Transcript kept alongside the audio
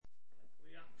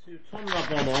To Ton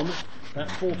Rabbanon, that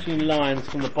 14 lines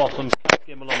from the bottom, Kaf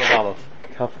Gimel Amud Aleph.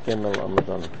 Kaf Gimel Amud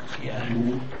Aleph.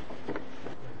 Yeah.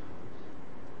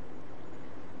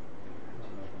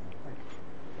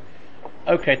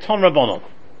 Okay, Ton Rabbanon.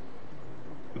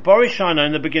 Borishana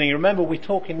in the beginning, remember we're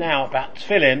talking now about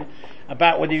tefillin,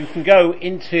 about whether you can go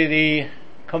into the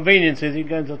conveniences, you can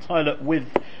go into the toilet with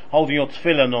holding your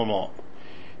tefillin or not.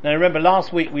 Now remember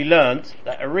last week we learnt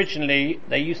that originally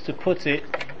they used to put it,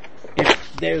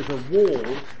 if there's a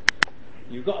wall,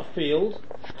 you've got a field,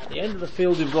 at the end of the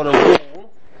field you've got a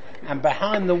wall, and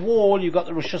behind the wall you've got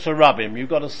the Rosh Hashanah, you've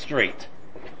got a street.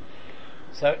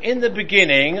 So in the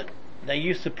beginning, they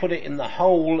used to put it in the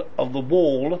hole of the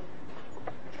wall,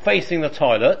 facing the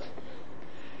toilet,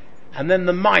 and then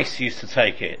the mice used to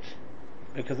take it,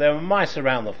 because there were mice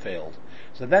around the field.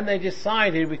 So then they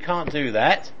decided we can't do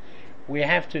that, we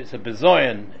have to, it's a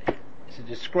bizoyan, it's a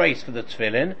disgrace for the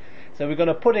tefillin, so we're going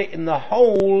to put it in the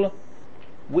hole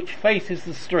which faces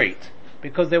the street,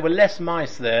 because there were less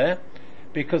mice there,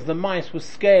 because the mice were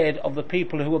scared of the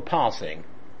people who were passing.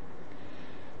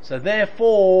 So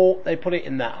therefore, they put it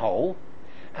in that hole.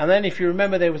 And then if you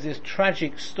remember, there was this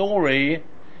tragic story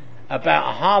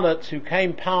about a harlot who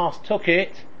came past, took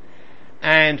it,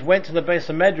 and went to the Beis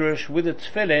HaMedrash with a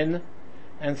tefillin,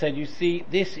 and said, you see,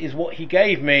 this is what he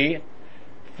gave me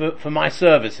for my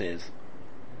services.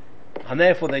 And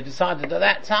therefore they decided at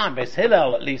that time, Beis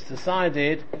Hillel at least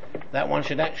decided that one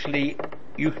should actually,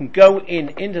 you can go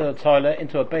into the toilet,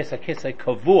 into a Beis HaKisei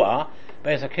Kavua.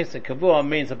 Beis HaKisei Kavua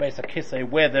means a Beis HaKisei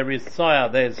where there is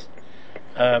Soya, there's,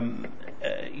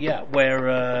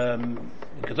 where,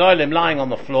 Gedolim lying on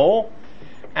the floor,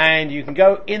 and you can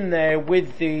go in there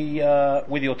with the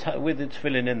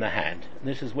tefillin in the hand. And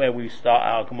this is where we start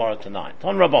our Gemara tonight.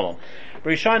 Ton Rabbanon.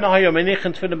 At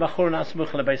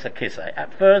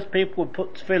first, people would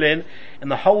put tefillin in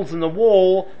the holes in the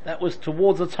wall that was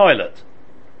towards the toilet.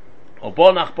 Or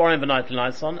but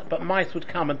mice would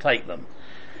come and take them.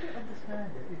 I don't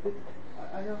understand it.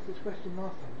 I asked this question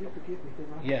last time. Do forgive me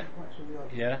because I'm not quite sure the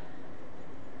answer. Yeah.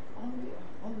 On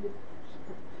the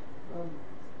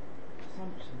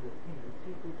assumption that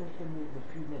people don't spend more than a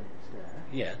few minutes there.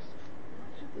 Yes. Why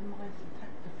should the mice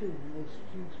attack the film in those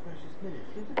few precious minutes?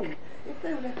 Because if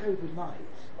they were left overnight,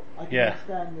 I can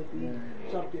understand they'd be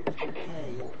subject to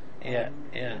decay or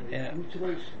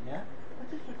mutilation. Yeah.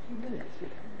 But just for a few minutes.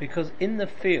 Because in the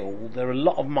field there are a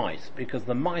lot of mice, because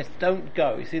the mice don't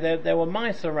go. You see, there were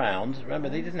mice around. Remember,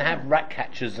 they didn't have rat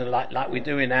catchers like we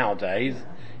do in nowadays,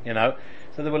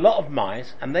 So there were a lot of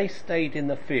mice, and they stayed in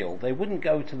the field. They wouldn't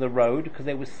go to the road because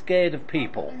they were scared of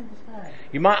people.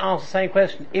 You might ask the same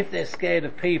question, if they're scared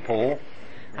of people,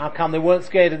 how come they weren't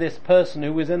scared of this person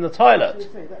who was in the toilet?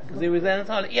 Because he was in the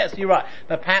toilet. Yes, you're right.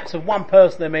 But perhaps of one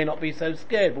person they may not be so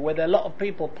scared, but where there are a lot of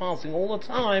people passing all the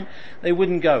time, they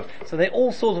wouldn't go. So they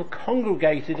all sort of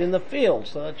congregated in the field.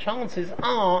 So the chances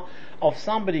are of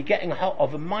somebody getting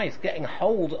of a mice getting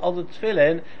hold of the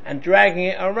tefillin and dragging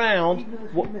it around,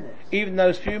 even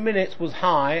those few minutes was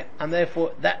high, and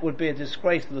therefore that would be a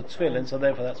disgrace for the tefillin, so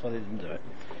therefore that's why they didn't do it.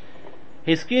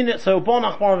 His skin, so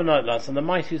bonach marvenoitlas, and the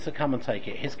mice used to come and take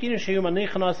it. His skin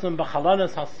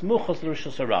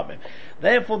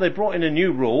Therefore they brought in a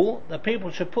new rule that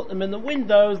people should put them in the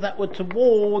windows that were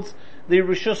towards the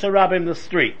Rosh Hashanah, the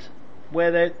street, where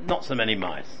there are not so many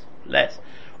mice, less.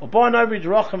 But what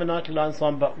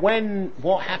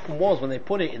happened was when they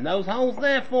put it in those holes,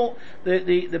 therefore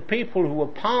the people who were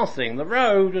passing the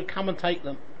road would come and take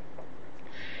them.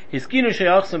 So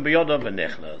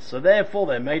therefore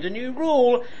they made a new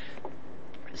rule,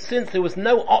 since there was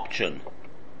no option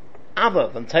other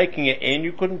than taking it in.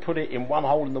 You couldn't put it in one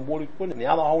hole in the wall, you could put it in the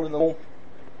other hole in the wall.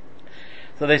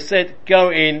 So they said,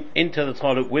 go into the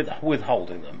toilet with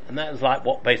holding them. And that is like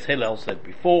what Beis Hillel said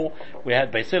before. We had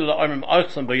Beis Hillel,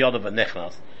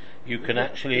 you can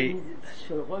actually...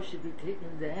 Shalosh should be taken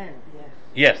in the hand.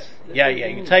 Yes.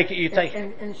 You take it.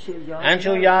 And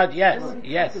Shil Yad,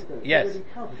 yes.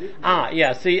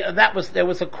 See, there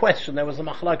was a question, there was a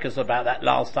machlokas about that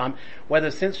last time,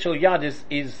 whether since Shil Yad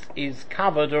is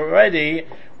covered already,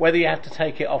 whether you have to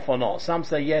take it off or not. Some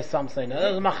say yes, some say no.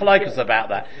 There's a machlokas about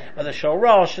that. But the Shil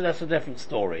Rosh, that's a different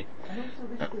story. And also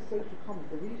this is the social comment,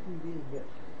 the reason being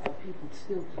that people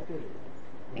still to fill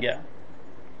it. Yeah.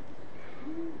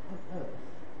 Who on earth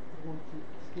want to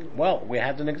steal? Well, we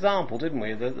had an example, didn't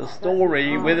we? The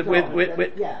story with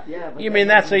you mean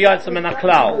that's a Yotzim and a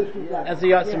Klal. That's a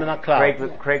Yotzim and a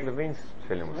Klal. Craig Levine's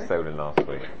tefillin was stolen last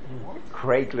week.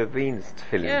 Craig Levine's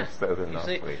tefillin was stolen last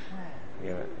week.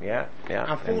 Yeah.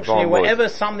 Unfortunately, wherever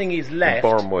something is left,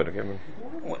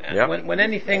 when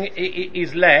anything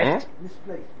is left,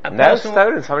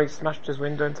 somebody smashed his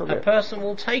window and took it. A person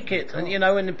will take it, and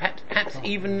and perhaps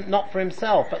even not for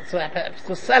himself, but perhaps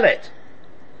to sell it.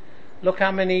 Look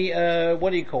how many,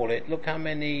 Look how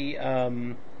many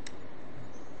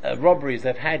robberies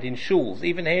they've had in shuls.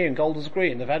 Even here in Golders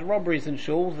Green, they've had robberies in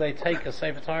shuls. They take a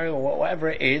Sefer Torah or whatever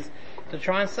it is to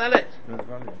try and sell it.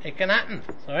 It can happen.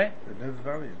 Sorry? They know the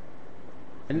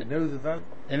value.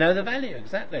 They know the value,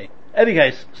 exactly. Any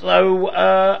case, so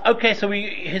so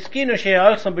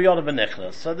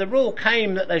the rule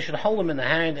came that they should hold them in the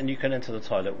hand and you can enter the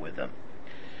toilet with them.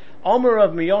 Omer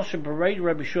of Miyosha Berei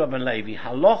Rabbi Shua ben Levi, the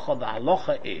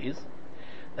halacha is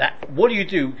that what do you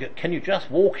do? Can you just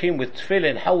walk in with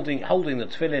tefillin, holding the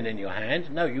tefillin in your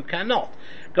hand? No, you cannot.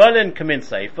 Golen Kamin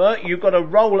Sefer, you've got to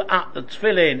roll up the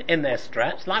tefillin in their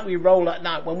straps, like we roll at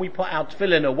night when we put our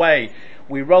tefillin away.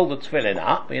 We roll the tefillin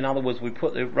up. In other words, we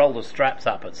roll the straps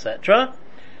up, etc.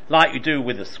 Like you do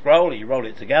with a scroll, you roll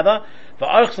it together.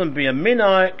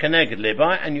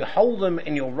 And you hold them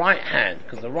in your right hand,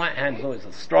 because the right hand is always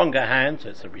a stronger hand, so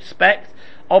it's a respect.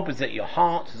 Opposite your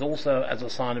heart is also as a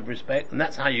sign of respect, and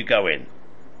that's how you go in.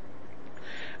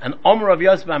 And Omer of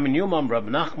Yosef ben Yumam Rab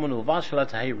Nachman Uvashla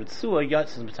Tahei Ritzua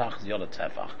Yotzes Mitachas Yoda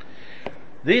Tefach.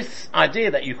 This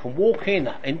idea that you can walk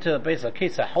into a Beis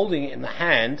HaKitza holding it in the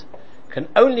hand can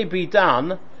only be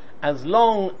done as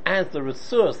long as the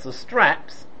Ritzuas, the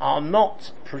straps, are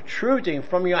not protruding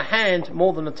from your hand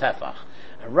more than a tefach.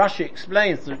 And Rashi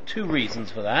explains there are two reasons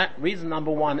for that. Reason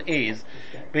number one is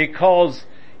because,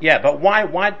 but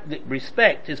why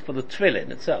respect is for the tefillin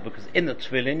itself, because in the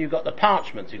tefillin you've got the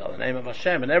parchment, you've got the name of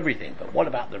Hashem and everything, but what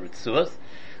about the Ritzuas?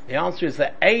 The answer is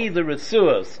that the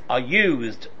Ritzuas are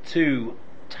used to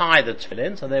tie the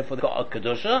tefillin, so therefore they've got a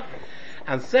kedusha.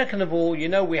 And second of all,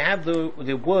 we have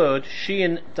the word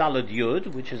Shin Dalad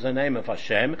Yud, which is the name of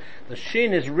Hashem. The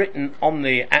Shin is written on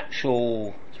the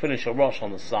actual Tefillin Shel Rosh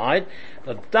on the side.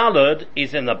 The Dalad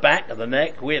is in the back of the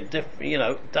neck. We have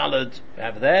different, Dalad we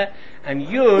have there. And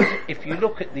Yud, if you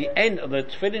look at the end of the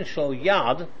Tefillin Shel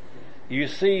Yad, you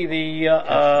see the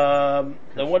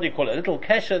little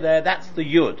kesher there, that's the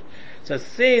Yud. So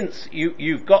since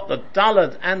you've got the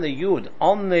Dalad and the Yud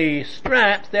on the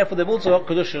straps, therefore they've also got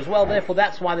Kedusha as well, therefore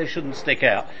that's why they shouldn't stick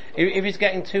out. If it's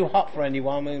getting too hot for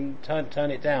anyone, then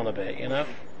turn it down a bit,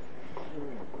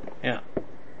 Yeah.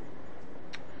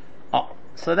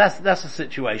 So that's the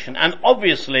situation. And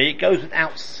obviously it goes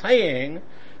without saying,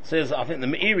 I think the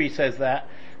Meiri says that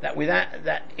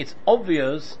it's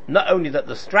obvious not only that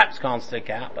the straps can't stick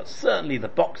out, but certainly the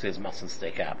boxes mustn't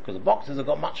stick out, because the boxes have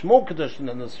got much more kedusha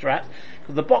than the straps,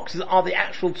 because the boxes are the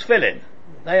actual tefillin.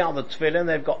 They are the tefillin.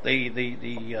 They've got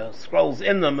the scrolls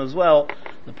in them as well,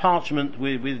 the parchment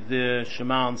with the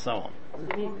Shema and so on.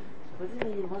 You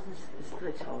mustn't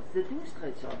stretch out. They do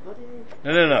stretch out.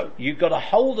 No. You've got to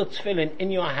hold the tefillin in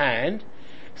your hand.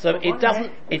 So it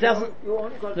doesn't. You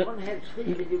only got one hand free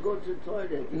when you go to the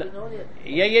toilet.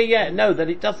 No, that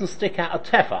it doesn't stick out a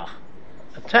tefach.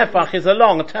 A tefach is a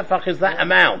tefach is that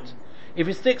amount. If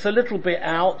it sticks a little bit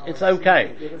out, it's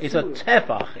okay. It's a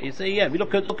tefach. If you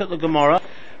look at the Gemara,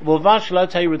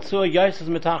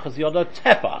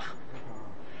 tefach.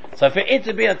 So for it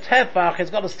to be a tefach,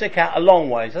 it's got to stick out a long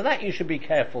way. So that you should be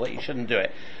careful that you shouldn't do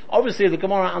it. Obviously the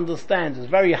Gemara understands it's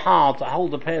very hard to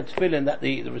hold a pair of tefillin that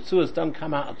the Ritzuas don't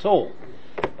come out at all.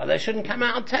 But they shouldn't come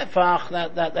out a tefach,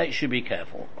 that they should be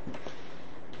careful.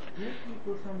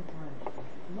 People sometimes,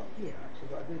 not here actually,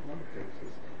 but I've heard in other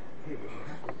places, here it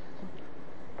happens.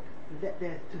 Let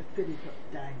their tefillin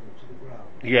dangle to the ground.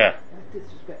 Yeah. That's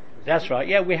disrespectful. That's right.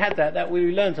 Yeah, we had that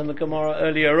we learned in the Gemara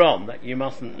earlier on, that you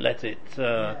mustn't let it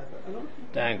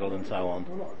dangle and so on.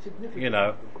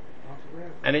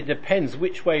 And it depends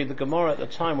which way the Gemara at the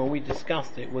time when we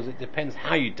discussed it depends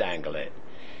how you dangle it.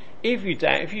 If you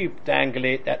dangle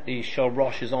it that the Shel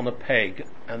Rosh is on a peg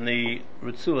and the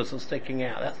Ritzuas are sticking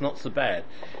out, that's not so bad.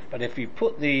 But if you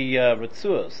put the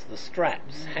Ritzuas, the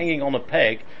straps, hanging on a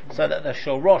peg so that the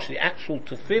Shel Rosh, the actual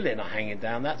tefillin, are hanging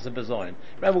down, that's a bezoin.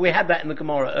 Remember, we had that in the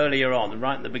Gemara earlier on,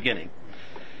 right in the beginning.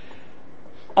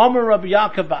 Omer Rabbi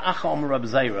Yaakov ba'acha Omer Rabbi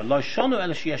Zera, lo shonu el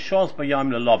sheyashos b'yom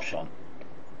lelovshon.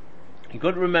 You've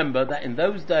got to remember that in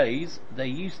those days, they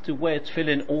used to wear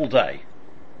tefillin all day.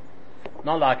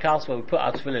 Not like us where we put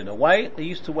our tefillin away, they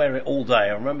used to wear it all day. I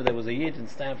remember there was a Yid in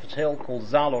Stamford Hill called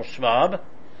Zal or Schwab,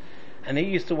 and he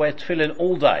used to wear tefillin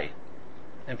all day.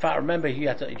 In fact, I remember do you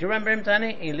remember him,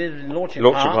 Danny? He lived in Lordship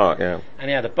Park, yeah. And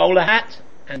he had a bowler hat,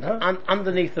 and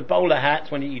underneath the bowler hat,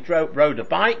 when he rode a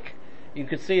bike, you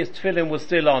could see his tefillin was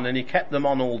still on, and he kept them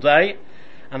on all day.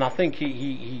 and I think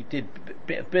he did a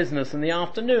bit of business in the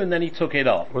afternoon, then he took it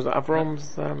off. Was that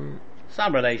Avram's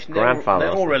some relation? Grandfather?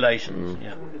 They're all relations.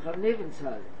 Yeah.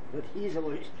 But he's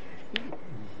always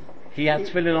He had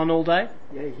tefillin on all day.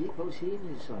 Yeah, he goes in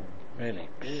his son. Really?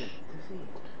 Yeah.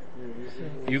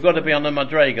 You've got to be on the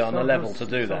madrega on the level to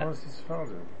do that. Someone's his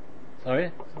father.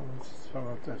 Sorry? Someone's his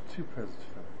father to have two presents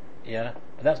for him. Yeah,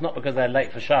 but that's not because they're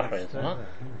late for Shachar, is it? Huh?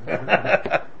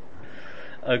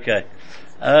 Okay.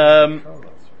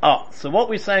 So what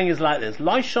we're saying is like this: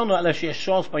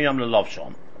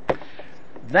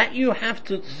 that you have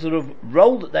to sort of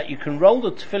that you can roll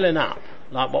the tefillin up,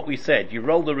 like what we said. You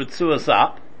roll the ritzuas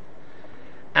up,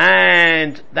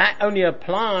 and that only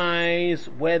applies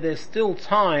where there's still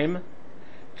time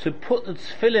to put the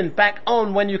tefillin back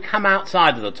on when you come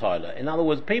outside of the toilet. In other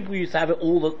words, people used to have it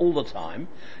all the time.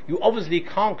 You obviously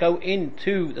can't go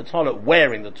into the toilet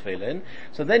wearing the tefillin,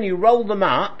 so then you roll them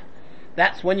up.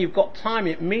 That's when you've got time.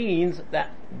 It means that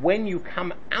when you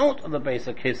come out of the Beis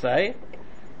HaKisei,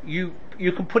 you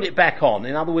can put it back on.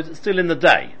 In other words, it's still in the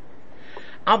day.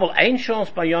 Aval ein shos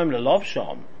bayom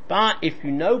lelovshon. But if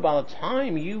you know by the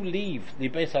time you leave the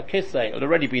Beis HaKisei, it'll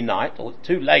already be night, or it's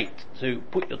too late to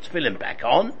put your tefillin back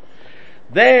on,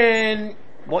 then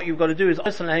what you've got to do is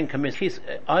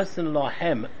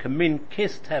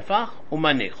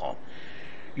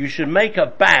you should make a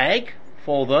bag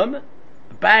for them.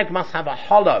 The bag must have a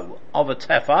hollow of a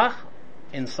tefach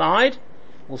inside.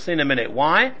 We'll see in a minute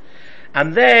why.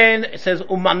 And then it says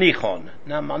umanichon.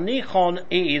 Now manichon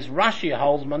is, Rashi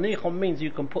holds, manichon means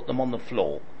you can put them on the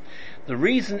floor. The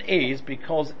reason is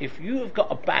because if you have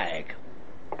got a bag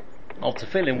of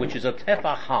tefillin which is a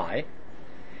tefach high,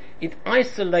 it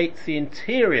isolates the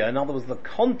interior, in other words the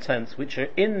contents which are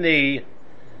in the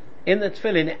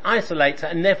tefillin, it isolates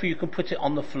it, and therefore you can put it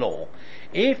on the floor.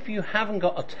 If you haven't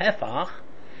got a tefach,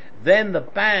 then the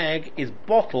bag is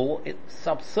it's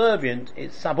subservient,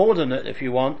 it's subordinate if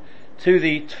you want, to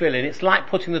the tefillin. It's like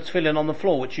putting the tefillin on the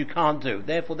floor, which you can't do.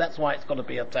 Therefore that's why it's got to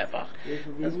be a tefach.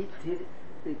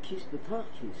 The kiss b'tach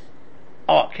kiss.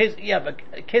 Oh, kiss, yeah, but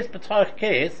kiss b'tach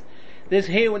kiss, there's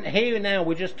here now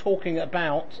we're just talking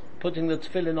about putting the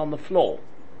tefillin on the floor.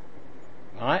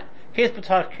 Right? Kiss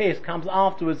b'tach kiss comes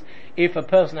afterwards. If a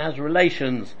person has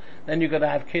relations, then you've got to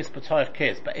have kiss b'tach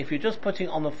kiss. But if you're just putting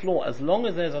it on the floor, as long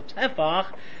as there's a tefach,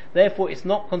 therefore it's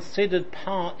not considered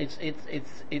part, it's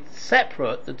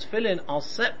separate, the tefillin are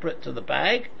separate to the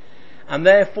bag, and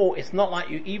therefore it's not like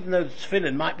you, even though the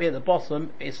tefillin might be at the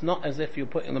bottom, it's not as if you're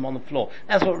putting them on the floor.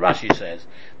 That's what Rashi says.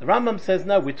 The Rambam says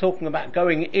no, we're talking about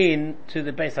going in to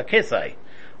the Beis HaKisei.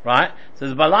 Right? So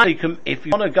if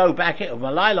you want to go back in,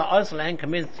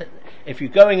 if you're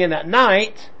going in at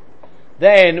night,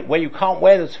 then where you can't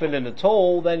wear the tefillin at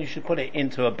all, then you should put it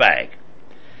into a bag.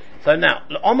 So now,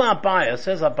 Omar Abaya,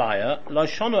 says Abaya,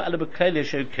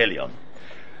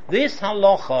 this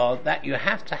halacha that you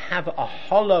have to have a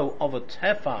hollow of a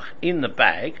tefach in the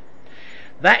bag,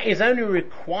 that is only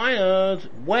required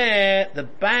where the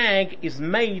bag is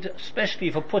made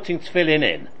especially for putting tefillin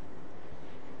in.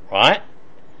 Right?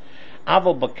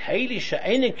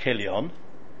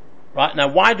 Right, now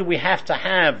why do we have to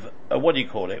have,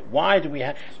 why do we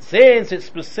have, since his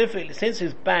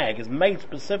bag is made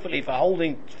specifically for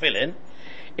holding tefillin,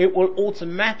 it will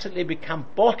automatically become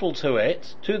bottled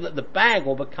the bag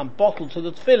will become bottled to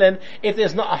the tefillin if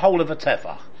there's not a hole of a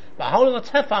tefach. But a hole of a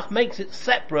tefach makes it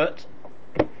separate,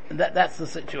 and that's the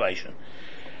situation.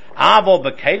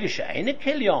 But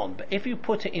if you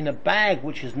put it in a bag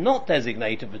which is not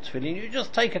designated for tefillin, you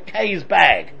just take a case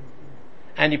bag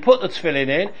and you put the tefillin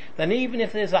in, then even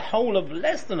if there's a hole of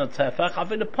less than a tefach,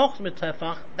 of an approximate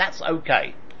tefach, that's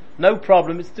okay. No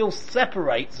problem, it still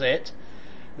separates it,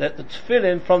 the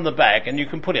tefillin from the bag, and you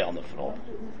can put it on the floor.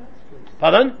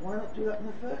 Pardon? Why not do that in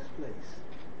the first place?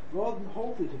 Rather than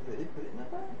hold the tefillin, put it in a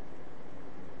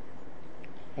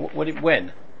bag.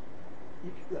 When?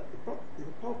 The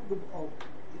problem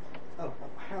of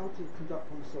how to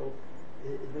conduct oneself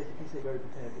in basically say very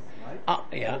prepared, right?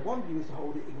 Yeah. So one view is to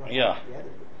hold it in your yeah. hand.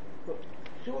 But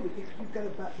surely if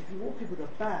you walk in with a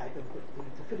bag and put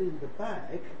to fit it in the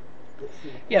bag.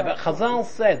 Yeah, but Chazal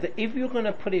said that if you're going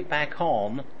to put it back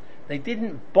on, they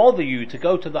didn't bother you to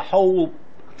go to the whole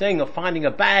thing of finding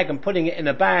a bag and putting it in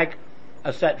a bag,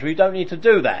 etc. You don't need to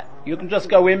do that. You can just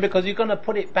go in because you're going to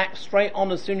put it back straight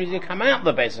on as soon as you come out of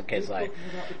the Beis HaKisei.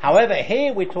 However,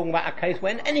 here we're talking about a case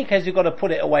where in any case you've got to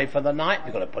put it away for the night,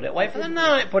 you've got to put it away for the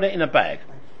night, put it in a bag.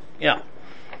 Yeah.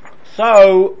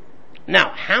 So,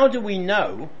 now, how do we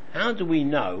know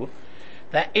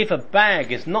that if a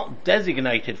bag is not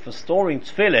designated for storing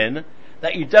tefillin,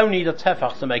 that you don't need a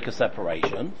tefach to make a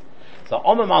separation? So,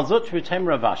 Omer Malzut V'Tem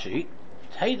Ravashi,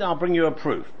 Teda, I'll bring you a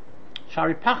proof.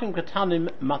 Sharipachim katanim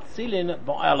matzilin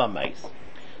ba'ala mace.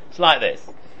 It's like this.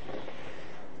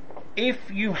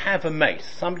 If you have a mace,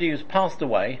 somebody who's passed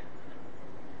away,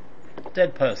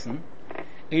 dead person,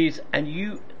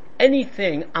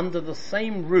 anything under the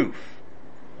same roof,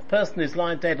 a person is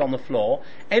lying dead on the floor,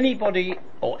 anybody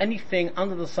or anything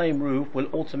under the same roof will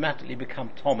automatically become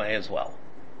tomei as well.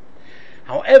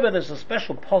 However, there's a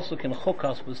special posuk in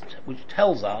Chukas which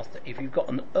tells us that if you've got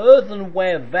an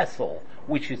earthenware vessel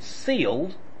which is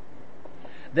sealed,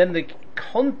 then the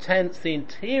contents in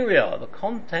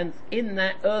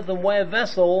that earthenware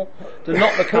vessel do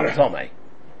not become tomei.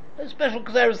 It's special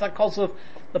because there is that cause of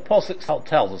the posuk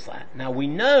tells us that. Now we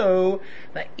know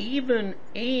that even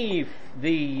if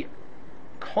the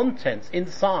contents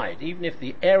inside, even if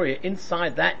the area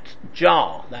inside that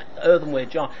jar, that earthenware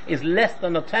jar, is less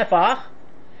than a tefach,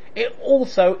 it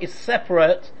also is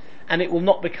separate and it will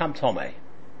not become tomei.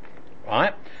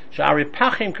 Right?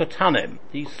 Sha'aripachim kotanim,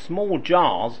 these small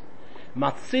jars,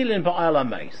 matzilin ba'ala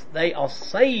mace, they are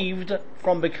saved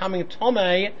from becoming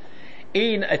tomei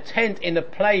in a tent, in a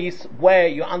place where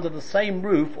you're under the same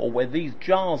roof, or where these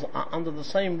jars are under the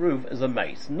same roof as a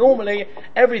mace. Normally,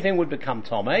 everything would become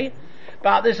tomei,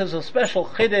 but this is a special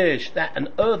chiddush that an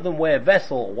earthenware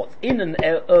vessel, what's in an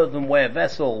earthenware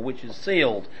vessel which is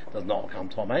sealed, does not become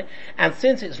tomei. And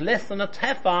since it's less than a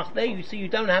tefach, there you see you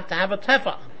don't have to have a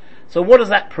tefach. So what does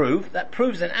that prove? That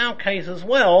proves in our case as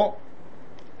well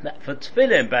that for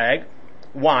tefillin bag,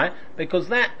 why? Because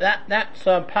that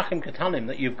pachim katanim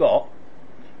that you've got,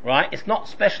 right? It's not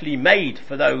specially made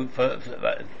for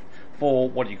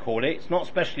what do you call it? It's not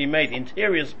specially made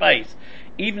interior space,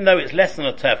 even though it's less than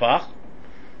a tefach.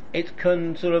 It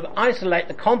can sort of isolate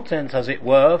the contents, as it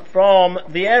were, from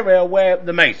the area where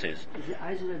the mace is. Is it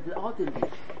isolate without a lid?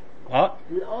 What?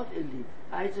 Without a lid.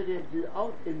 Isolate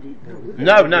without a lid.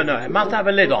 No. It must have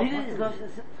a lid on.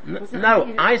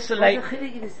 No, isolate.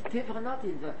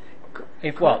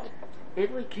 If what?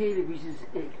 Every keli which is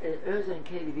earthen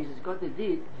keli which has got a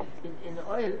lid in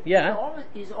oil, yeah,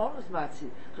 is almost matzi,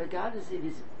 regardless if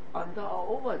it's under or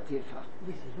over tefach.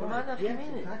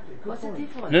 What's the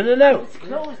difference? No. It's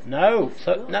closed. No,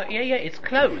 it's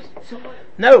closed.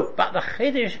 No, but the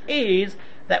chiddush is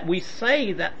that we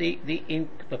say that the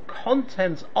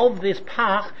contents of this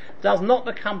pach does not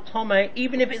become tomei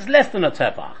even if it's less than a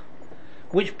tefach.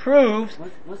 Which proves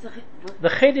the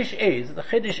chiddush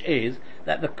is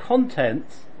that the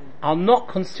contents are not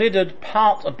considered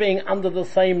part of being under the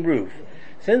same roof.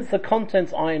 Since the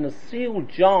contents are in a sealed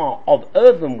jar of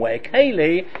earthenware,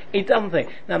 keli, it doesn't think.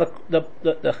 Now the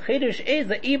chiddush is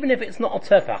that even if it's not a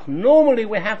tefach, normally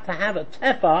we have to have a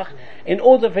tefach in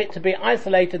order for it to be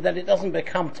isolated, that it doesn't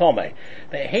become tomei.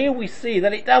 But here we see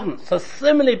that it doesn't. So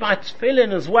similarly by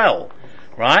tefillin as well,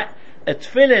 right? A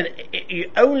tefillin,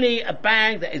 only a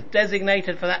bag that is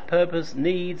designated for that purpose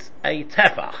needs a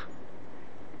tefach.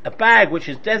 A bag which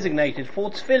is designated for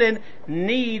tefillin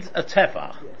needs a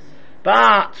tefach. Yes.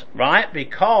 But, right,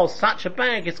 because such a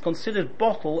bag is considered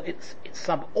bottle, it's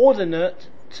subordinate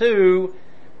to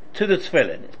the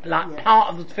tefillin. It's like part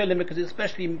of the tefillin because it's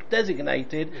specially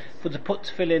designated to put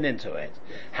tefillin into it.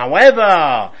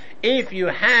 However, if you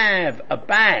have a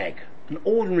bag, an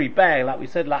ordinary bag, like we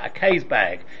said, like a case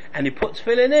bag, and you put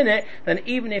tefillin in it, then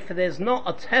even if there's not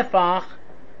a tefach,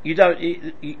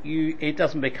 it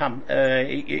doesn't become,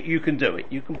 you can do it.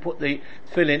 You can put the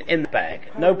tefillin in the bag.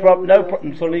 No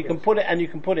problem. So you can put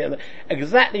it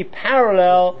exactly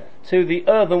parallel to the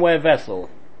earthenware vessel.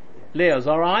 Leo's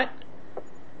alright?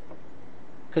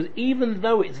 Because even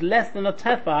though it's less than a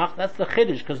tefach, that's the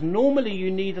chiddush, because normally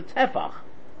you need a tefach.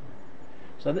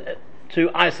 To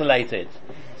isolate it.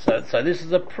 So this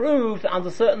is a proof that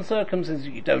under certain circumstances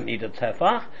you don't need a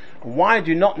tefach. Why do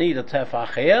you not need a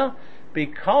tefach here?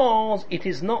 Because it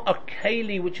is not a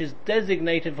keli which is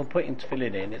designated for putting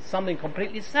tefillin in. It's something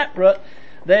completely separate.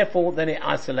 Therefore, then it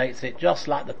isolates it, just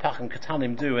like the pachim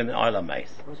katanim do in the Olam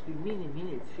Mace. It must be mini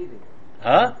tefillin.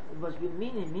 Huh? It must be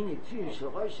mini tefillin.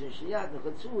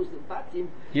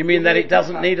 You mean that it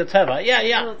doesn't need a teva?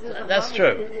 Yeah. That's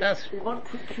true. That's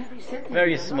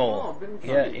very small.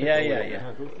 Yeah.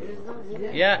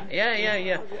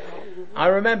 I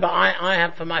remember I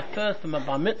had for my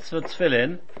bar mitzvah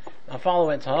tefillin. My father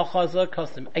went to Chazoro,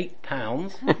 cost him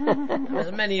 £8. It was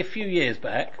a few years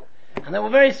back. And they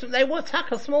were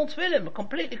taka small tefillin, but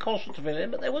completely kosher tefillin,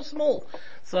 but they were small.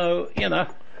 So, I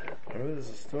remember there's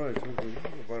a story about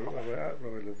Rabbi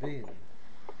Levine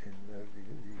in the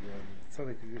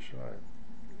Tzaddik Yerushalayim.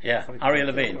 Yeah, Ari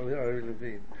Levine. Ari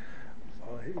Levine.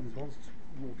 He was once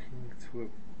walking to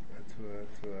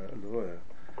a lawyer,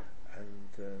 and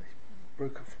he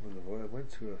broke up from the lawyer, went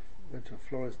to went to a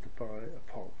florist to buy a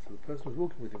pot. So the person was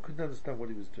walking with him, couldn't understand what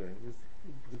he was doing. It was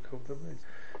the contamination.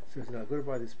 So he said, "I've got to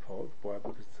buy this pot. Why?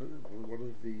 Because one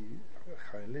of the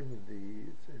chaylim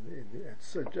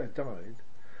had died,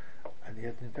 and he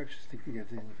had an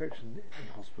infection in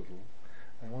hospital.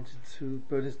 I wanted to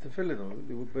burn his tefillin, or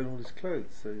it would burn all his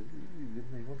clothes. So he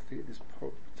wanted to get this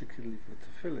pot particularly for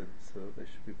tefillin, so they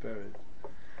should be buried."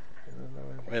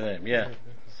 With him, yeah.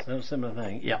 So similar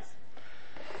thing, yeah.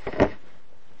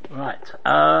 Right.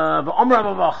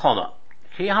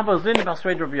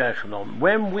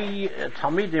 When we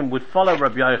Talmidim would follow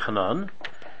Rabbi Yochanan,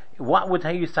 what would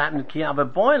he used to happen?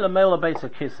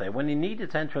 When he needed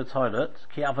to enter a toilet,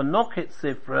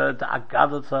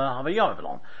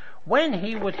 when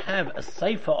he would have a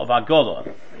sefer of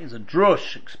Agadah, is a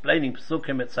drush explaining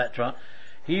Pesukim, etc.,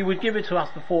 he would give it to us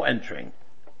before entering.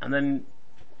 And then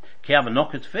however,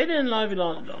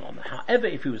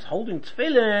 if he was holding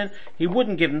tefillin, he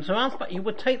wouldn't give them to us, but he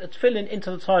would take the tefillin into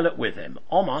the toilet with him.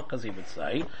 Omar, because he would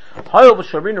say, since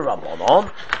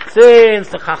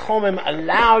the Chachomim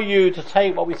allow you to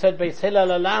take, what we said, Beis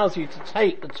Hillel allows you to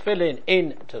take the tefillin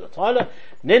into the toilet,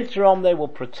 Nintron, they will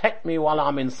protect me while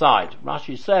I'm inside.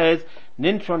 Rashi says,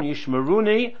 Nintron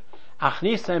yishmaruni,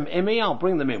 Achnisem imi, I'll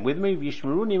bring them in with me,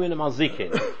 Yishmaruni min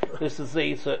mazikin. This is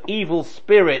these evil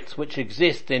spirits which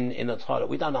exist in the toilet.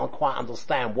 We don't quite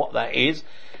understand what that is,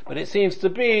 but it seems to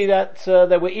be that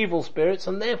there were evil spirits,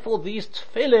 and therefore these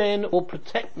tefillin will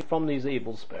protect me from these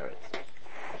evil spirits.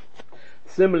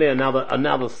 Similarly,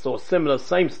 another story,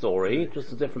 same story,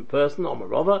 just a different person,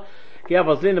 Omarova. If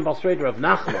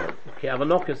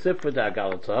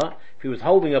he was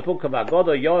holding a book of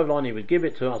Agadah, Yovan, he would give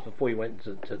it to us before he went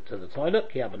to the toilet.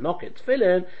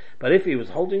 But if he was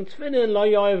holding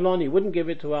tefillin, he wouldn't give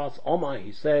it to us. Omar,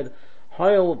 he said,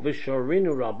 Hoil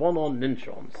v'shorinu rabbonon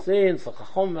nintron. Since the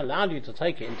Chachom allowed you to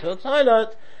take it into the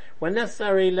toilet, when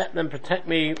necessary, let them protect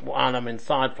me while I'm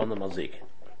inside from the mazik.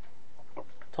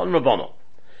 Ton rabbonon.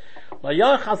 A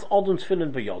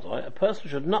person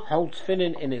should not hold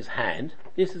tefillin in his hand.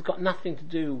 This has got nothing to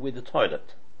do with the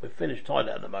toilet. We've finished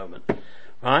toilet at the moment.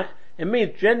 Right? It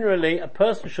means generally a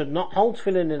person should not hold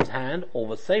tefillin in his hand, or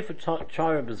the Sefer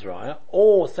Torah B'Zraya,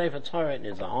 or Sefer Torah in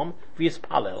his arm,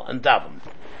 v'yispalel, and daven.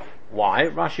 Why?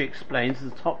 Rashi explains, the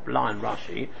top line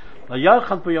Rashi,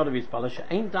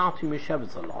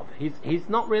 he's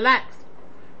not relaxed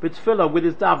with tefillah, with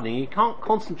his davening. He can't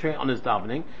concentrate on his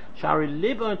davening.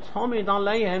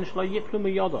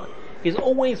 He's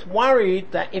always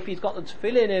worried that if he's got the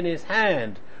tefillin in his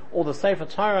hand or the Sefer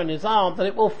Torah in his arm, that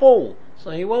it will fall.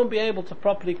 So he won't be able to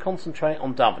properly concentrate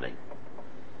on davening.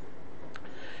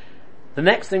 The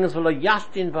next thing is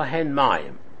yashtin v'hen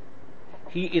mayim.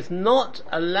 He is not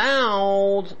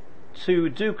allowed to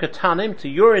do katanim, to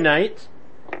urinate,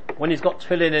 when he's got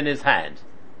tefillin in his hand.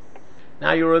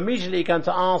 Now you're immediately going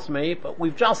to ask me, but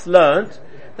we've just learnt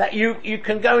that you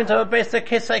can go into a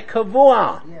Meseches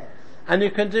kavua, and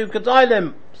you can do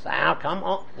Gedolim. So how come?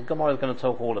 The Gemara is going to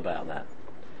talk all about that.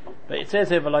 But it says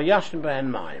here,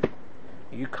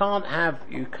 you can't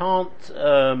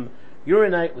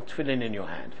urinate with tefillin in your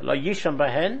hand.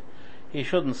 He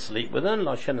shouldn't sleep with them.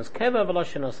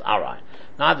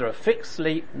 Neither a fixed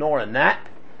sleep nor a nap.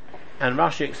 And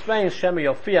Rashi explains Shema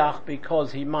Yofiach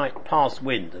because he might pass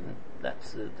wind, and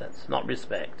that's not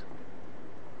respect.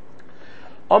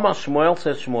 Omar Shmuel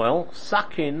says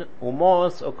Sakin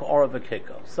umos uk'ora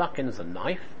v'kikah. Sakin is a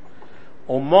knife.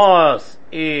 Umos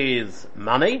is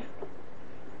money.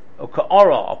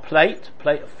 Uk'ora, a plate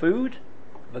of food.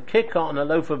 V'kikah, and a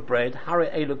loaf of bread. Hari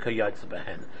elu k'yotze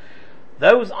behen.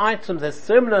 Those items are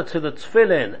similar to the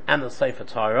tefillin and the Sefer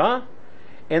Torah,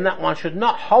 in that one should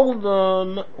not hold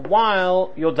them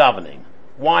while you're davening.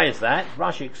 Why is that?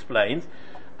 Rashi explains,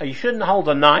 you shouldn't hold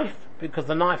a knife, because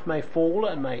the knife may fall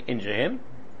and may injure him.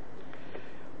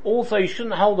 Also, you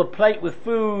shouldn't hold a plate with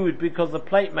food, because the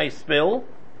plate may spill.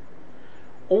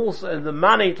 Also, the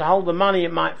money, to hold the money,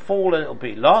 it might fall and it'll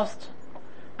be lost.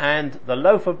 And the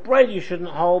loaf of bread you shouldn't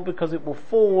hold, because it will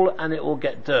fall and it will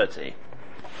get dirty.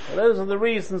 So those are the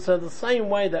reasons. So the same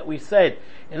way that we said,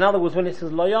 in other words, when it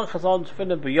says Lo Yachas on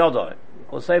Tefillin B'Yodo,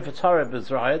 or Sefer Torah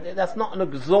B'Zraya, that's not an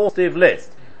exhaustive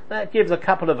list. That gives a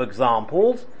couple of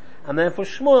examples, and then for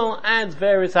Shmuel adds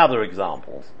various other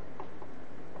examples.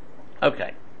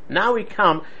 Okay, now we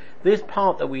come, this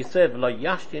part that we said, Lo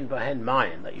Yashtin B'Hen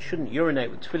Mayin, that you shouldn't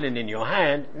urinate with tefillin in your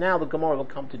hand. Now the Gemara will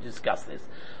come to discuss this.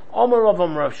 Omer Rav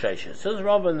Rav Sheshes, says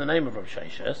Rav in the name of Rav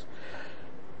Sheshes,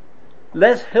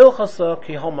 Les hilchasa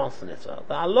ki homasnita.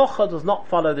 The halacha does not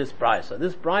follow this brisa.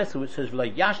 This brisa which says Lo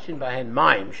Yashtin B'Hen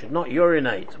Mayin, should not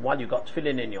urinate while you've got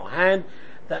tefillin in your hand,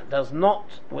 that does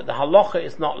not, the halacha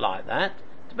is not like that.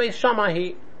 to Beis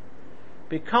Shammai,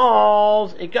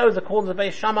 because it goes according to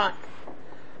Beis Shammai.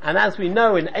 And as we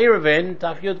know in Eruvin,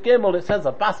 Daf Yud Gimel, it says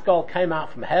a Baskol came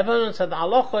out from heaven and said that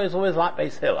halacha is always like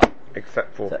Beis Hillel.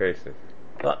 Except four cases.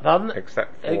 Pardon?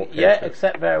 Except four cases. Yeah,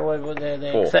 except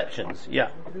the exceptions, yeah.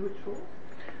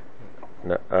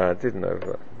 No, I didn't know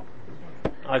that.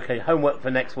 Okay, homework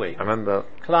for next week. I remember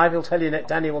Clive will tell you,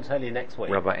 Danny will tell you next week.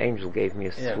 Rabbi Angel gave me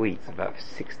a sweet about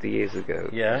 60 years ago,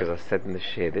 because I said in the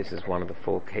shir, this is one of the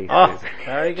 4 cases. Oh,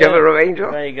 very good. Do you remember Rabbi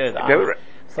Angel? Very good.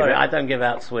 Sorry, I don't give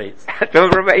out sweets. Do you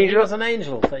remember Rabbi Angel? He was an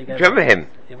angel. So do you remember him?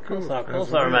 Of course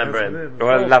I remember him.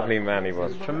 What a lovely man he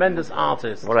was. Tremendous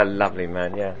artist. What a lovely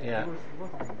man, yeah.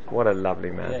 What a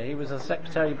lovely man. Yeah, he was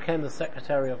he became the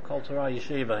secretary of Kol Torah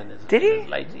Yeshiva in his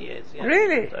later years. Yeah,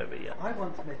 really? I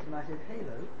once met him, I said,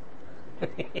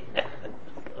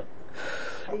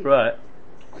 halo. Right.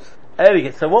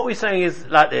 Anyway, so what we're saying is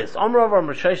like this: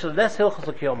 less hilchos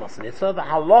l'kiyom. So the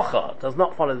halacha does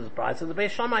not follow this price as the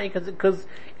Beis Shammai because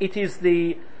it is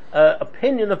the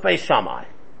opinion of Beis Shammai.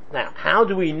 Now, how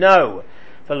do we know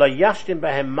for lo yashtim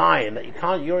behem mayim that you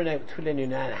can't urinate with tefillin in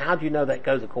your hand? How do you know that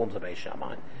goes according to Beis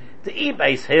Shammai? To eat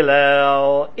Beis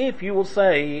Hillel, if you will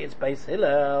say it's Beis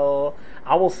Hillel,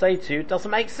 I will say to you, it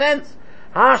doesn't make sense.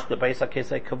 Hash the Beis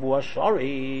HaKisei Kavua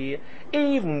Shori,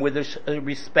 even with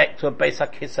respect to a Beis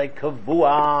HaKisei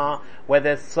Kavua, where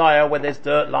there's soil, where there's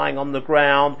dirt lying on the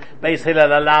ground, Beis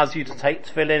Hillel allows you to take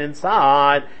tefillin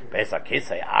inside, Beis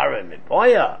HaKisei Aron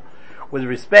Mipoya. With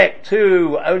respect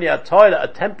to only a toilet, a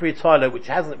temporary toilet, which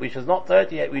is not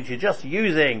dirty yet, which you're just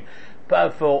using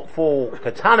for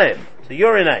katanim, to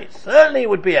urinate, certainly it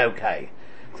would be okay.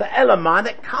 So Elamai,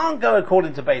 that can't go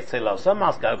according to Beis Hillel, so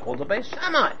must go according to Beis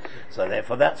Shammai. So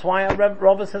therefore that's why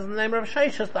Rava says in the name of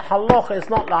Sheshus, the halacha is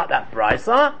not like that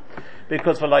brisa,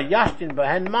 because for la yashtin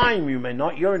behen mayim, you may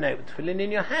not urinate with tefillin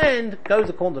in your hand, goes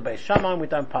according to Beis Shammai, and we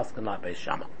don't paskin like Beis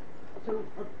Shammai. So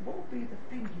what would be the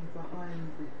thinking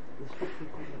behind the strict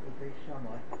equivalent of Beis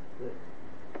Shammai, that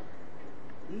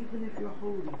even if you're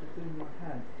holding tefillin in your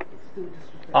hand, it's still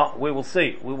disrespectful? We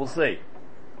will see.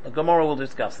 The Gemara will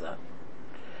discuss that.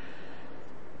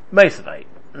 Meseches.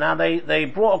 Now they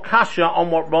brought a kasha on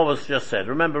what Rava just said.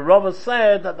 Remember, Rava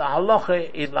said that the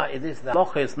halacha is like this. The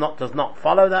halacha does not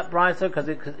follow that brisa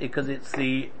because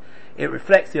it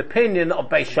reflects the opinion of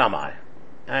Beis Shammai,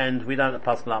 and we don't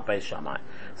pass like Beis Shammai.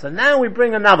 So now we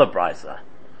bring another brisa.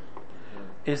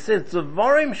 It says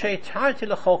Zavorim she'tarti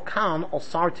l'chol kan or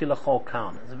sarti l'chol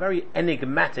kan. It's a very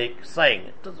enigmatic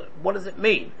saying. What does it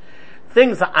mean?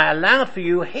 Things that I allowed for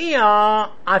you here,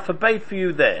 I forbade for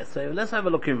you there. So let's have a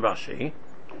look in Rashi.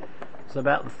 It's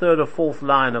about the 3rd or 4th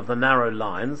line of the narrow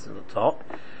lines at the top.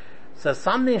 So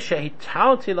something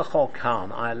shehitarti l'chol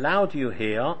kan, I allowed you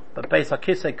here, but Beis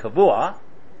HaKisei Kavua,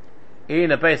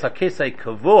 in a Beis HaKisei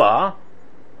Kavua,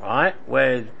 right,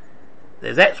 where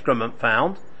there's excrement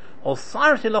found, or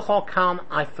sarti l'chol kan,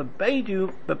 I forbade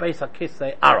you, but Beis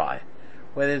HaKisei Arai,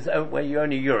 where you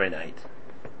only urinate.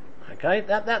 Okay,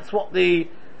 that's what the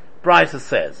brisa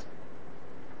says.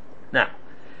 Now,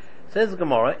 says the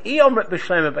Gemara, Iyomret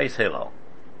b'shlema Beis Hillel.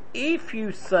 If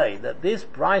you say that this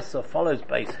brisa follows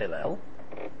Beis Hillel,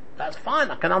 that's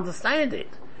fine, I can understand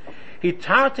it.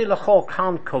 Hitarti l'chol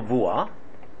kan kavua,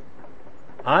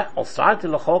 or sarti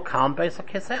l'chol kan Beis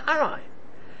HaKisei Arai.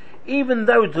 Even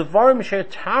though Devarim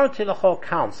she'tarti l'chol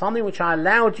kan, something which I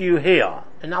allowed you here,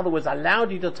 in other words, I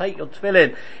allowed you to take your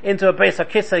tefillin into a Beis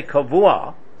HaKisei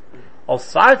Kavua, or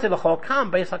sarti l'chol kan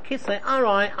Beis HaKisei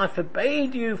Arai, I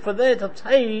forbade you for there to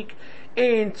take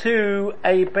into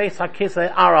a Beis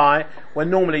HaKisei Arai,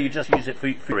 when normally you just use it for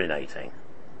urinating.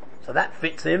 So that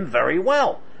fits in very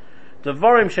well.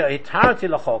 Devarim she'tarti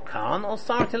l'chol kan, or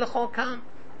sarti l'chol kan.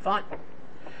 Fine.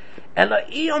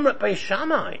 Beis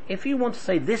Shammai, if you want to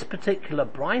say this particular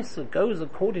brisa goes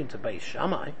according to Beis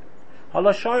Shammai, the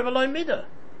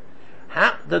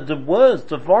words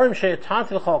Devarim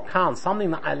she'tarti l'chol kan,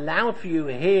 something that I allowed for you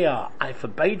here, I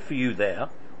forbade for you there.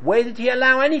 Where did he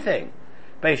allow anything?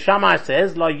 Beis Shammai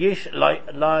says la yashin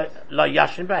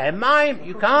behem mayim.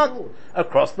 You can't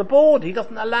across the board. He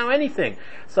doesn't allow anything.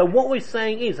 So what we're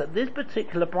saying is that this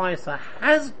particular brisa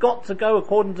has got to go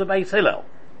according to Beis Hillel.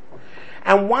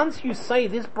 And once you say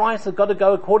this brisa has got to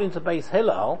go according to Beis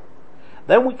Hillel,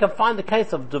 then we can find the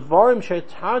case of Devarim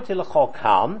she'tarti l'chol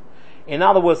kan. In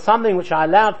other words, something which I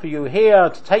allowed for you here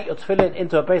to take your tefillin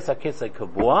into a Beis HaKisei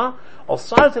Kavua, or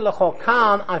sarti l'chol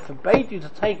kan, I forbade you to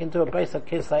take into a Beis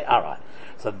HaKisei Arai.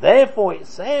 So therefore it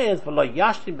says, v'lo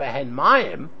yashtim behen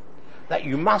mayim, that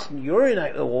you mustn't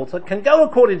urinate the water, can go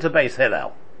according to Beis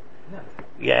Hillel. No.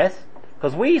 Yes,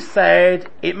 because we said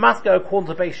it must go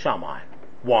according to Beis Shammai.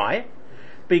 Why?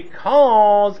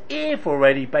 Because if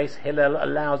already Beis Hillel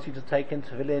allows you to take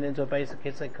into tefillin into a Beis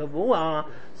HaKisei Kavua,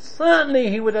 certainly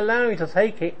he would allow you to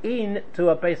take it into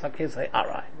a Beis HaKisei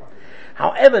Arai.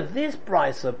 However, this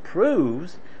brisa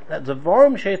proves that the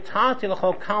Devorim she'tarti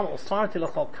l'chol kan or sarti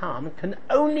l'chol kan can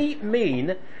only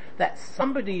mean that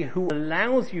somebody who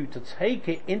allows you to take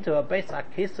it into a Beis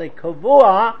HaKisei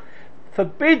Kavua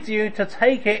forbids you to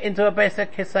take it into a Beis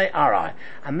HaKisei Arai.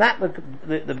 And that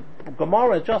the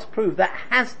Gemara just proved that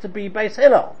has to be Beis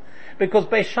Hillel. Because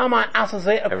Beis Shammai asks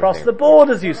it across the board,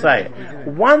 as you say.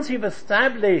 Once you've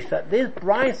established that this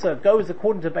brisa goes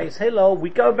according to Beis Hillel, we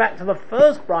go back to the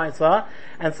first brisa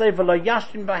and say V'lo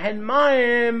yashtin bahen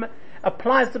mayim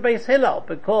applies to Beis Hillel,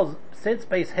 because since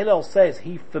Beis Hillel says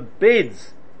he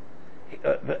forbids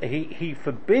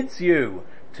you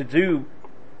to do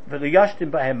V'lo yashtin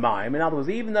bahen mayim, in other words,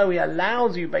 even though he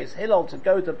allows you, Beis Hillel, to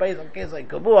go to Beis HaKisei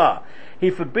Kavua,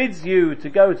 he forbids you to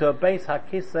go to a Beis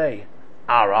HaKisei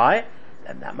Arai,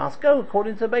 then that must go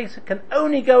according to Beis, can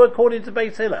only go according to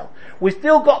Beis Hillel. We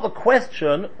still got the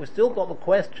question,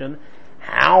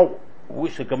 how,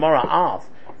 which the Gemara asks,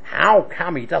 how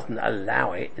come he doesn't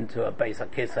allow it into a Beis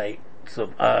HaKisei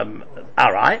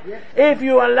Arai? If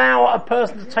you allow a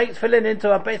person to take tefillin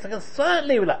into a Beis HaKisei,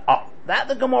 certainly we're like, that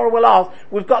the Gemara will ask,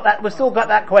 we've still got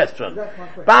that question.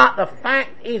 But the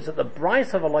fact is that the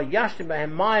brisa of V'lo yashtin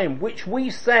bahen mayim, which we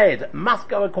said must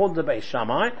go according to Beis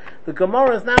Shammai, the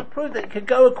Gemara has now proved that it could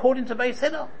go according to Beis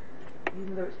Hillel.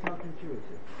 Even though it's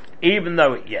counterintuitive? Even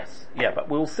though but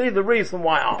we'll see the reason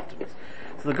why afterwards.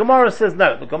 So the Gemara says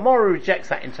no, the Gemara rejects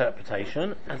that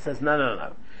interpretation and says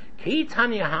no. Ki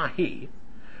tanya hahi,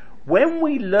 when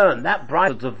we learn that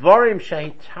brayta devorim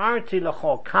shehitarti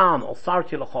l'chol kan or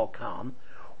sarti l'chol kan,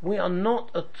 we are not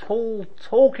at all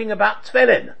talking about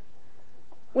tefillin.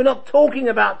 We're not talking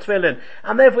about tefillin,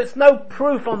 and therefore it's no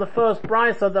proof on the first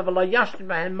brayta that V'lo yashtin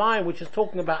bahen mayim, which is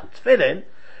talking about tefillin.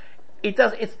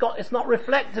 It's not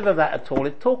reflective of that at all.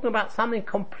 It's talking about something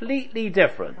completely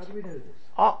different. How do we know this?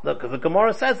 Because the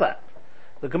Gemara says that.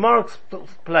 The Gemara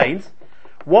explains.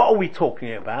 What are we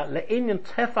talking about? Le'inyan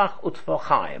tefach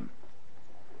utfachayim.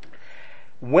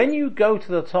 When you go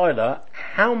to the toilet,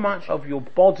 how much of your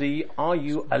body are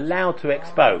you allowed to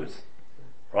expose?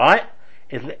 Right?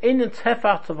 It's le'inyan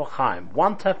tefach utfachayim.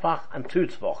 1 tefach and 2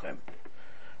 tefachim.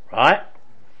 Right?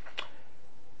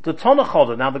 The Tana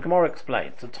Choda, now the Gemara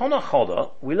explains. The Tana Choda,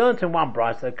 we learned in one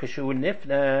brayta, Kashu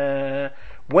nifne,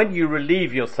 when you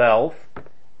relieve yourself,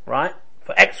 right,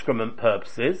 for excrement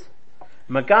purposes,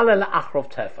 Magala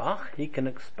la'achrov tefach, he can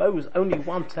expose only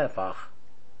 1 tefach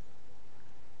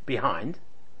behind,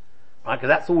 right, because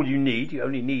that's all you need. You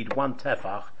only need 1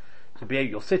 tefach to be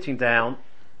able, you're sitting down,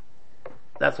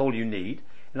 that's all you need.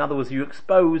 In other words, you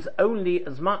expose only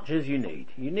as much as you need.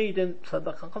 So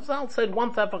the Chazal said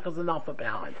 1 tefach is enough for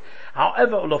behind.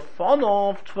 However,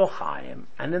 ulefonov tefachim,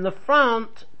 and in the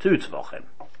front, 2 tefachim.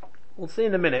 We'll see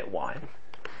in a minute why.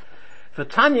 For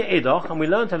Tanya Idoch, and we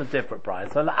learned in a different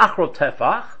price, so la'achrov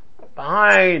tefach,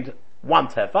 behind 1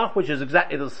 tefach, which is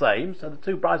exactly the same, so the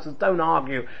two prices don't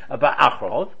argue about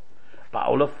achrov. But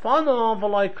ulefonov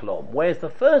v'lo klum, whereas the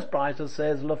first price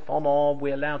says ulefonov,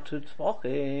 we allow 2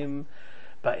 tefachim.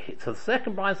 But so the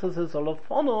second price says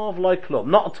ulefonov v'lo klum,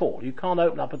 not at all. You can't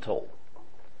open up at all.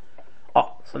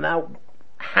 So now,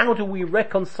 how do we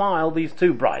reconcile these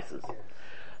two prices?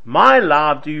 My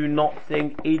love, do you not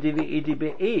think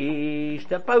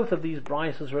that both of these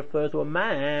brises refer to a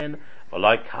man, or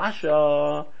like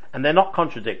kasha, and they're not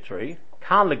contradictory?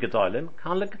 Kan legedolim,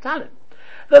 kan legetalim.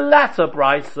 The latter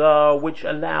brisa, which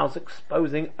allows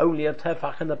exposing only a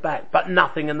tefach in the back, but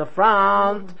nothing in the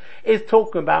front, is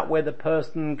talking about where the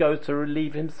person goes to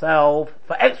relieve himself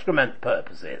for excrement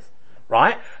purposes,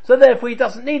 right? So therefore he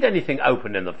doesn't need anything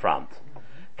open in the front.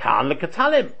 Kan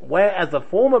lekatalim, whereas the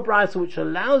former brisa, which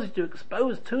allows you to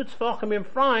expose 2 tefachim in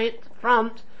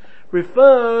front,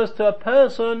 refers to a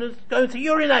person who's going to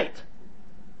urinate.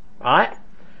 Right?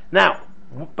 Now,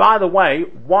 by the way,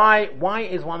 why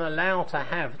is one allowed to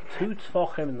have 2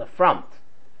 tefachim in the front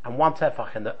and 1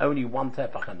 tefach only 1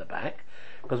 tefach in the back?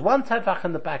 Because 1 tefach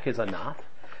in the back is enough,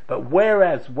 but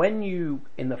whereas when you,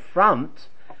 in the front,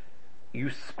 you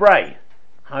spray,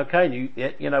 okay,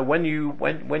 when you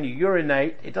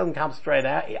urinate, it doesn't come straight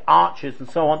out, it arches and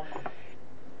so on.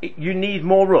 You need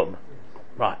more room.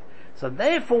 Right. So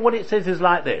therefore what it says is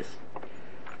like this.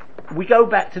 We go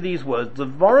back to these words, the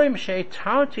vorim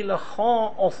she'tarti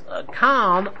l'chol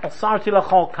kan or sarti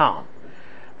l'chol kan.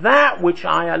 That which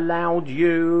I allowed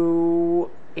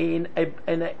you in a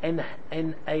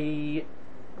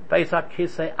Beis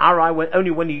HaKisei Arai,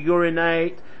 only when you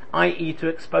urinate, i.e. to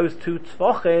expose 2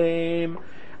 tefachim,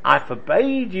 I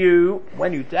forbade you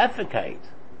when you defecate.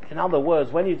 In other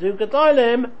words, when you do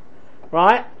gedolim,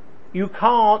 right, you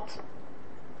can't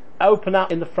open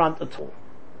up in the front at all.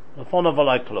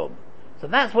 So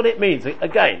that's what it means.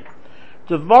 Again,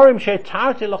 Devarim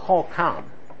she'tarti l'chol kam.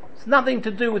 It's nothing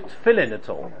to do with tefillin at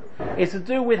all. It's to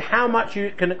do with how much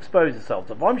you can expose yourself.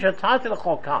 Devarim she'tarti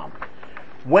l'chol kam.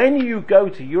 When you go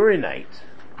to urinate,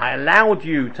 I allowed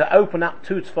you to open up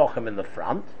 2 tefachim in the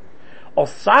front. Or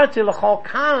sarti l'chol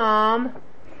kam,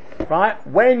 right?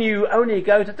 When you only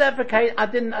go to defecate, I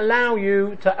didn't allow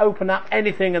you to open up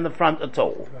anything in the front at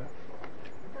all.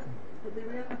 But the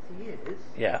reality is,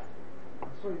 yeah. I'm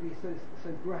sorry to be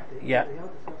so graphic. Yeah. But they are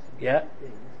discussing Yeah.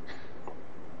 things.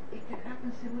 It can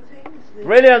happen simultaneously.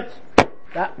 Brilliant.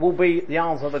 That will be the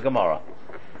answer of the Gemara.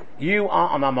 You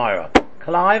are an Amora.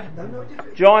 Clive,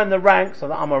 join the ranks of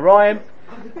the Amoraim.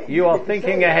 You are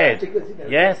thinking ahead.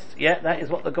 Yes, that is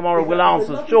what the Gemara will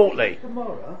answer shortly.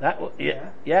 That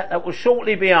will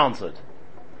shortly be answered.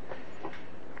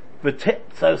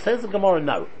 So says the Gemara,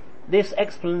 no, this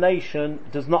explanation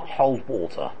does not hold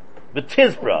water. The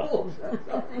Tizbra.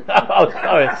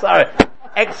 Oh, sorry.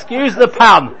 Excuse the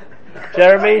pun.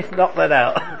 Jeremy, knock that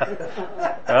out.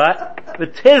 Alright? The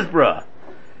Tizbra.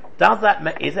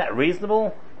 Is that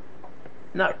reasonable?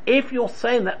 No, if you're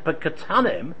saying that for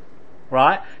Katanim,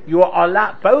 right, you are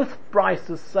allowed, both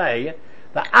brises say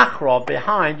that Achra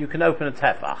behind you can open a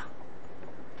Tefach.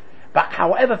 But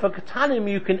however, for Katanim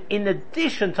you can, in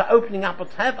addition to opening up a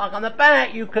Tefach on the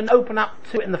back, you can open up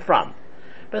 2 in the front.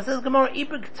 But it says Gemara,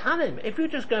 even Katanim, if you're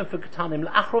just going for Katanim,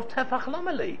 Achra of Tefach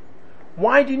Lamali,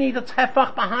 why do you need a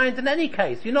Tefach behind in any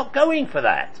case? You're not going for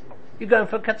that. You're going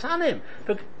for Katanim.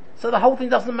 So the whole thing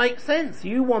doesn't make sense.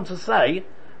 You want to say,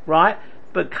 right,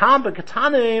 but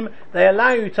Katanim, they allow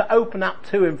you to open up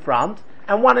 2 in front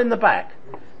and 1 in the back.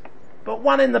 But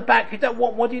 1 in the back,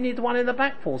 what do you need the 1 in the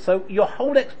back for? So your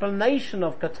whole explanation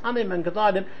of Katanim and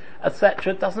Gedalim,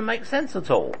 etc., doesn't make sense at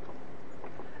all.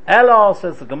 Ela,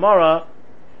 says the Gemara,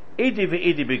 Idi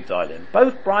v'idi b'Gedalim.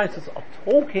 Both brises are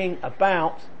talking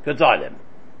about Gedalim.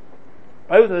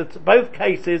 Both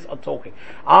cases are talking.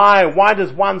 Why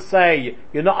does one say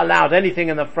you're not allowed anything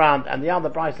in the front, and the other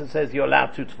brisa says you're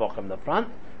allowed 2 tefachim in the front?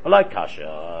 Well, like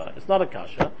kasha, it's not a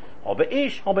kasha.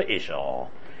 Hoba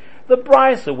the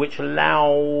brisa which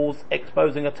allows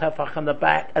exposing a tefach in the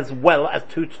back as well as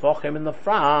 2 tefachim in the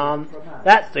front,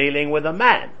 that's dealing with a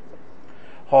man.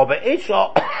 Hoba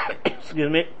excuse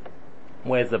me.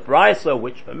 Whereas the brisa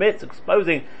which permits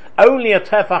exposing only a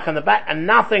tefach in the back and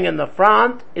nothing in the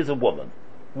front is a woman.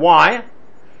 Why?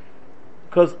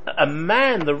 Because a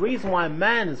man, the reason why a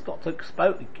man has got to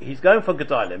expose, he's going for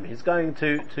gedolim, he's going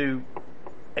to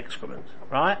excrement,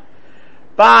 right?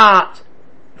 But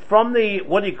from the,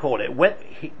 what do you call it,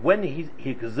 when he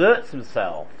exerts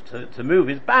himself to move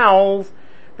his bowels,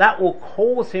 that will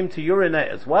cause him to urinate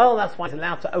as well. That's why he's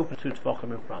allowed to open 2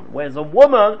 tefachim in front. Whereas a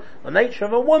woman, the nature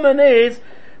of a woman is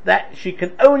that she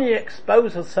can only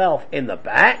expose herself in the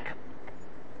back,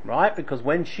 right? Because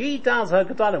when she does her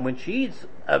gedalim, when she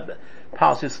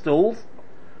passes stools,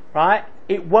 right,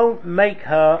 it won't make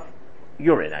her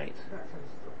urinate.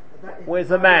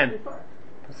 Whereas a man,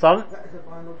 son?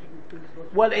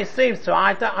 Well, it seems to.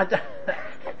 I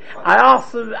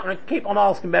ask them. I keep on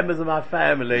asking members of my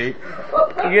family,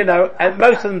 and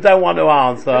most of them don't want to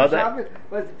answer.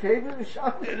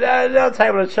 No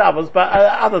table of shovels, but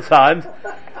other times,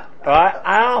 right?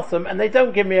 I ask them, and they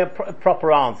don't give me a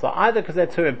proper answer, either because they're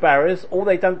too embarrassed, or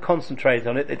they don't concentrate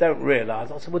on it. They don't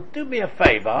realise. I said, "Well, do me a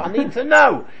favour. I need to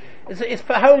know. It's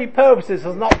for holy purposes,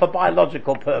 it's not for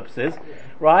biological purposes,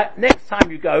 right? Next time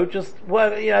you go, just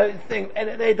think."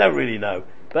 And they don't really know.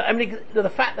 But I mean, the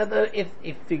fact that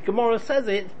if the Gemara says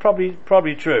it, it's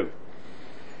probably true.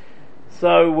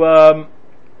 So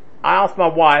I asked my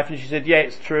wife, and she said, "Yeah,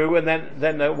 it's true." And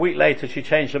then a week later, she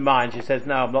changed her mind. She says,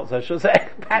 "No, I'm not so sure." So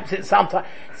perhaps it's sometimes.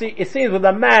 See, it seems with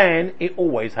a man, it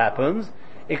always happens.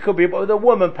 It could be, but with a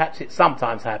woman, perhaps it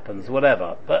sometimes happens.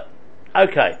 Whatever. But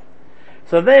okay.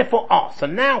 So therefore, so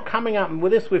now coming up, and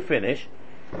with this we're finished.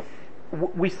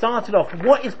 We started off,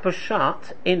 what is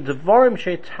Peshat in Devarim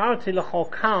she'tarti l'chol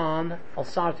kan or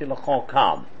sarti l'chol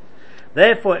kan?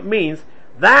 Therefore it means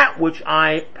that which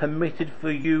I permitted for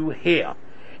you here.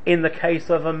 In the case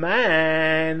of a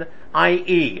man,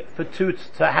 i.e., to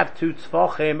have 2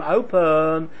 tefachim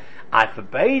open, I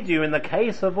forbade you. In the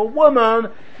case of a woman,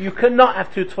 you cannot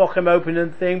have 2 tefachim open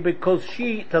and thing, because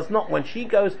she does not, when she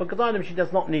goes for gedalim, she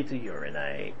does not need to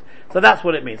urinate. So that's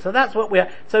what it means. So that's what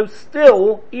so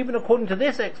still, even according to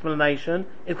this explanation,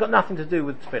 it's got nothing to do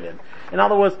with tefillin. In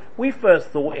other words, we first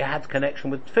thought it had connection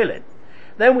with tefillin.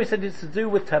 Then we said it's to do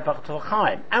with tefach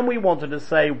tefachim, and we wanted to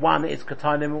say one is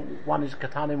katanim, one is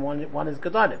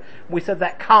katanim. We said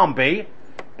that can't be,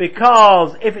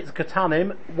 because if it's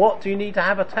katanim, what do you need to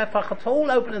have a tefach at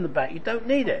all open in the back? You don't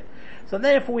need it. So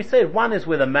therefore we said one is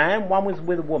with a man, one is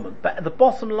with a woman. But the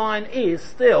bottom line is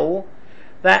still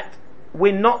that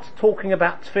we're not talking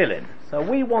about tefillin. So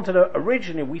we wanted to,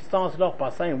 originally we started off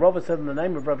by saying, Robert said in the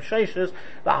name of Rabbi Sheshes,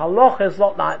 that halacha is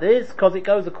not like this, because it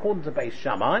goes according to Beis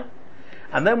Shammai.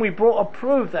 And then we brought a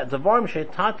proof that Devarim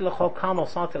she'tati l'chol kan or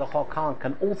sati l'chol kan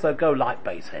can also go like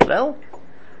Beis Hillel.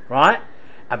 Right?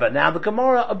 But now the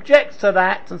Gemara objects to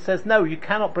that and says, no, you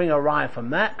cannot bring a raya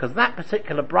from that, because that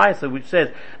particular brisa which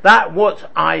says, that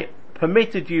what I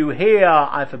permitted you here,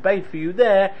 I forbade for you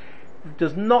there,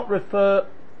 does not refer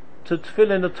to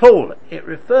tefillin at all. It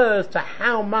refers to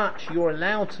how much you're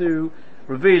allowed to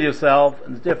reveal yourself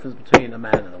and the difference between a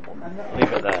man and a woman.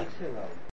 Leave it there.